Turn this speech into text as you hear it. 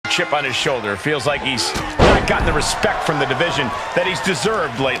chip on his shoulder. Feels like he's not gotten the respect from the division that he's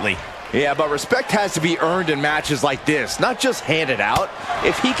deserved lately. Yeah, but respect has to be earned in matches like this, not just handed out.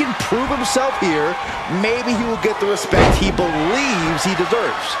 If he can prove himself here, maybe he will get the respect he believes he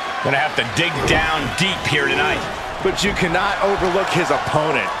deserves. Gonna have to dig down deep here tonight. But you cannot overlook his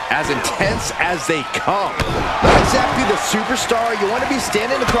opponent, as intense as they come. Not exactly the superstar you want to be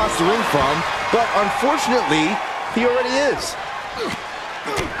standing across the ring from, but unfortunately, he already is.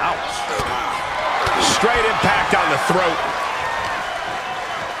 Ouch. Straight impact on the throat.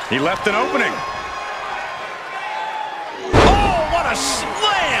 He left an opening. Oh, what a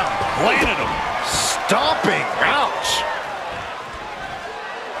slam! Landed him. Stomping. Ouch.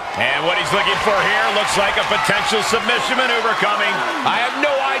 And what he's looking for here looks like a potential submission maneuver coming. I have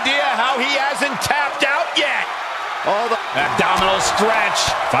no idea how he hasn't tapped out yet. Oh, the abdominal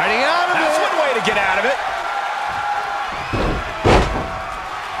stretch. Fighting out of it. That's one way to get out of it.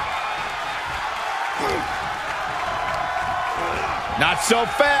 Not so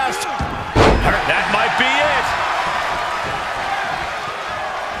fast. That might be it.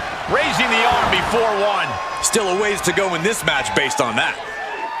 Raising the arm before one. Still a ways to go in this match based on that.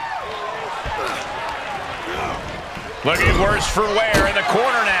 Looking worse for wear in the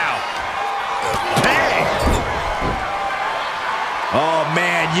corner now. Bang! Oh,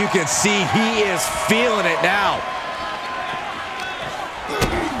 man, you can see he is feeling it now.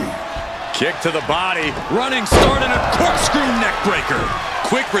 Kick to the body. Running start and a corkscrew neck breaker.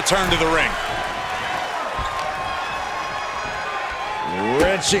 Quick return to the ring.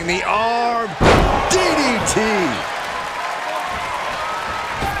 Wrenching the arm. DDT.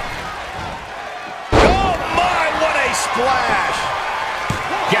 Splash.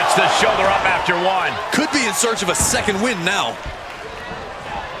 Gets the shoulder up after one. Could be in search of a second win now.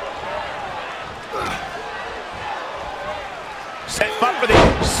 Set up for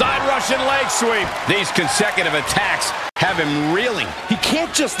the side Russian leg sweep. These consecutive attacks have him reeling. He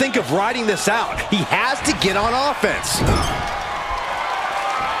can't just think of riding this out. He has to get on offense.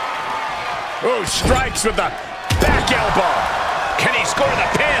 Oh, strikes with the back elbow. Can he score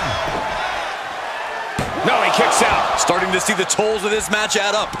the pin? No, he kicks out. Starting to see the tolls of this match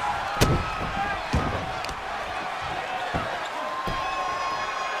add up.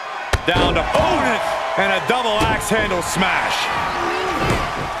 Down to opponent and a double axe handle smash.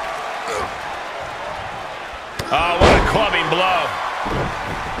 Oh, what a clubbing blow.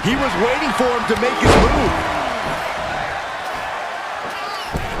 He was waiting for him to make his move.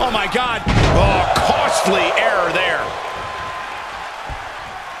 Oh, my God. Oh, costly error there.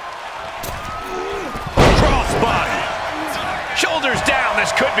 Body. Shoulders down.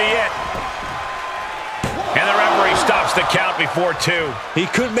 This could be it. And the referee stops the count before two. He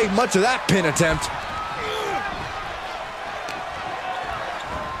couldn't make much of that pin attempt.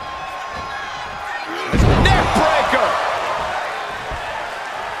 Neck breaker.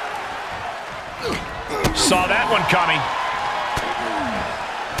 Saw that one coming.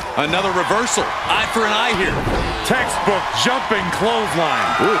 Another reversal. Eye for an eye here. Textbook jumping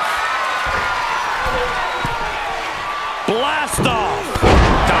clothesline. Oof. Blast off.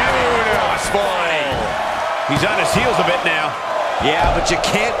 He's on his heels a bit now. Yeah, but you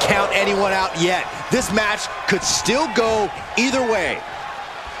can't count anyone out yet. This match could still go either way.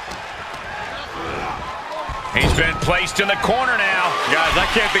 He's been placed in the corner now. Guys, I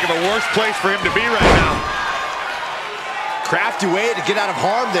can't think of a worse place for him to be right now. Crafty way to get out of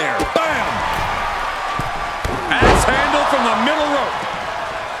harm there. Bam! Axe handle from the middle rope.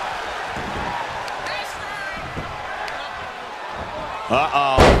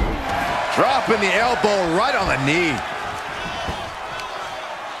 Uh-oh. Dropping the elbow right on the knee.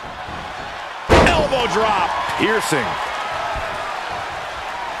 Elbow drop. Piercing.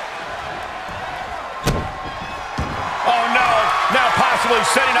 Oh, no. Now possibly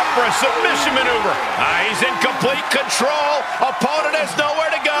setting up for a submission maneuver. He's in complete control. Opponent has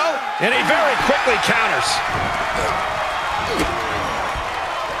nowhere to go. And he very quickly counters.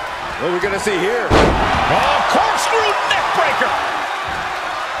 What are we going to see here? Oh, corkscrew neck breaker.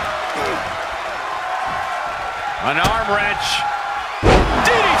 An arm wrench.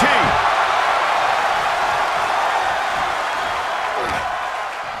 DDT.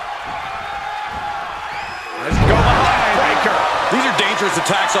 Let's go behind. Breaker. These are dangerous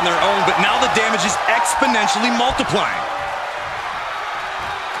attacks on their own, but now the damage is exponentially multiplying.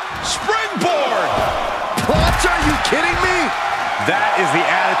 Springboard. What? Are you kidding me? That is the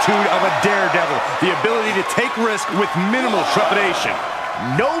attitude of a daredevil. The ability to take risk with minimal trepidation.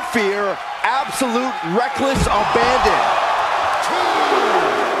 No fear, absolute reckless abandon.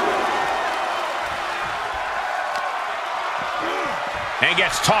 and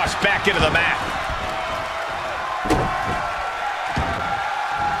gets tossed back into the mat.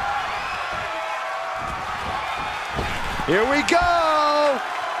 Here we go!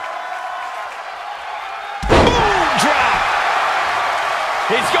 Boom drop!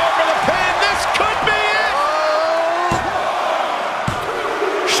 He's going for the pin. This could be it!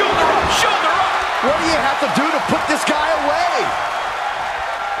 Shoulder up, shoulder up! What do you have to do to put this guy away?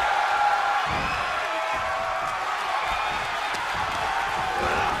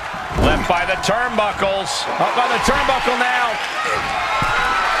 Left by the turnbuckles. Up by the turnbuckle now.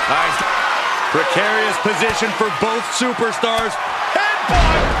 Nice. Precarious position for both superstars.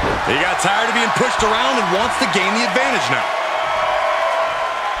 Headbutt! He got tired of being pushed around and wants to gain the advantage now.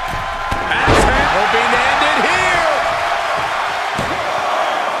 Axe handle hoping to end it here.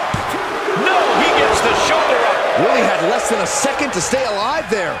 No, he gets the shoulder up. Really had less than a second to stay alive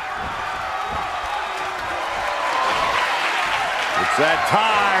there. It's that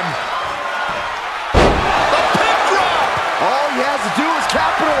time. The pin drop. All he has to do is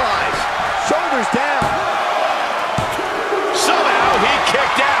capitalize. Shoulders down. Somehow he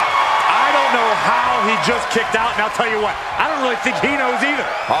kicked out. I don't know how he just kicked out, and I'll tell you what, I don't really think he knows either.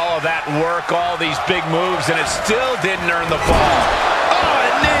 All of that work, all these big moves, and it still didn't earn the fall. Oh,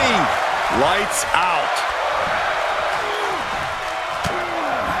 a knee. Lights out.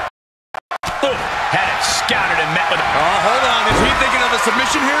 Ooh, had it scouted and met with... Hold on, is he thinking of a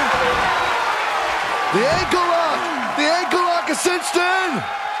submission here? The ankle lock. The ankle lock is cinched in.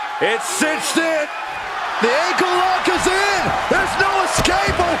 It's cinched in. The ankle lock is in. There's no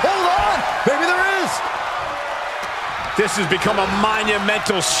escape. Oh, hold on. Maybe there is. This has become a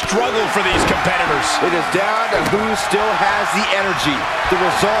monumental struggle for these competitors. It is down to who still has the energy, the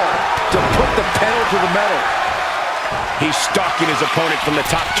resolve to put the pedal to the metal. He's stalking his opponent from the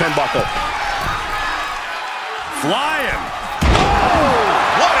top turnbuckle. Flying. Oh,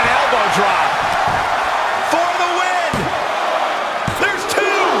 what an elbow drop. For the win. There's 2,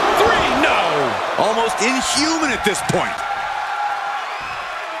 3, no. Almost inhuman at this point.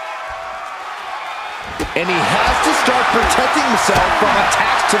 And he has to start protecting himself from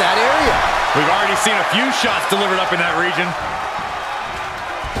attacks to that area. We've already seen a few shots delivered up in that region.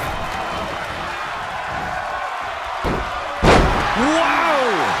 Wow!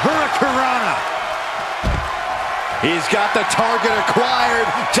 Hurricanrana. He's got the target acquired.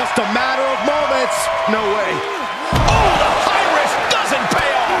 Just a matter of moments. No way. Oh, the high risk doesn't pay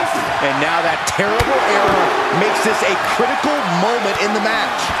off. And now that terrible error makes this a critical moment in the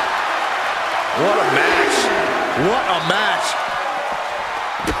match. What a match. What a match.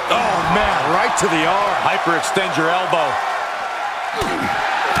 Oh, man, right to the arm. Hyperextend your elbow.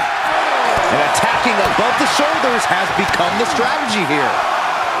 And attacking above the shoulders has become the strategy here.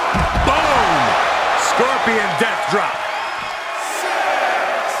 Boom! Scorpion death drop.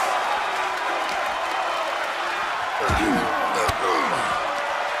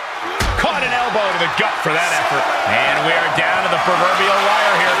 Caught an elbow to the gut for that effort. And we are down to the proverbial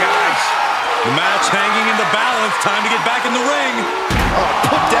wire here, guys. The match hanging in the balance. Time to get back in the ring. Oh,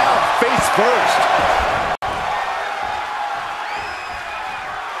 put down face first.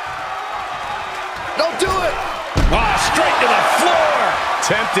 Don't do it. Ah, straight to the floor.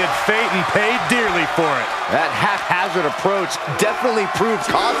 Tempted fate and paid dearly for it. That haphazard approach definitely proved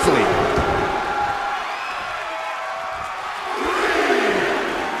costly.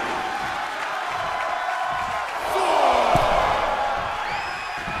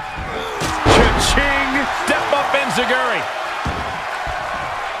 Cha-ching. Step up Enziguri.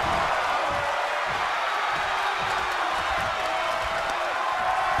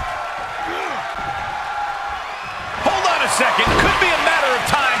 Hold on a second. Could be a matter of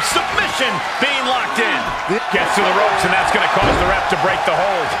time. Submission being locked in. Gets to the ropes, and that's going to cause the ref to break the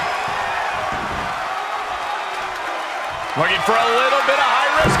hold. Looking for a little bit of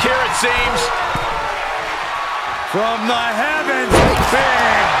high risk here, it seems. From the heavens,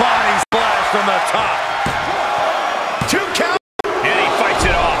 big body splash from the top. 2 count, and he fights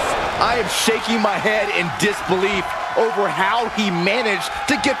it off. I am shaking my head in disbelief over how he managed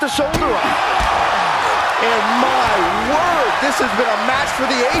to get the shoulder up. And my word, this has been a match for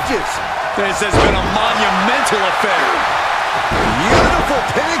the ages. This has been a monumental affair. Beautiful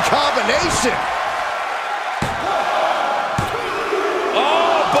pinning combination.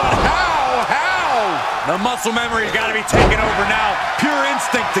 Oh, but how? The muscle memory's got to be taken over now. Pure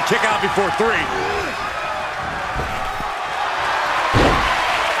instinct to kick out before 3.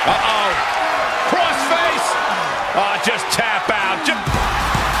 Uh-oh. Crossface. Oh, just tap out.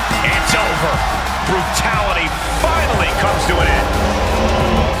 It's over. Brutality finally comes to an end.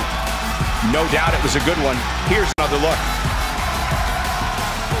 No doubt it was a good one. Here's another look.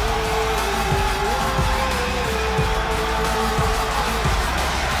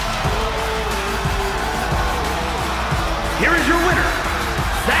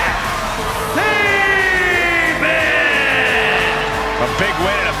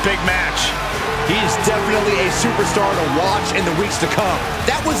 big match. He's definitely a superstar to watch in the weeks to come.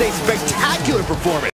 That was a spectacular performance.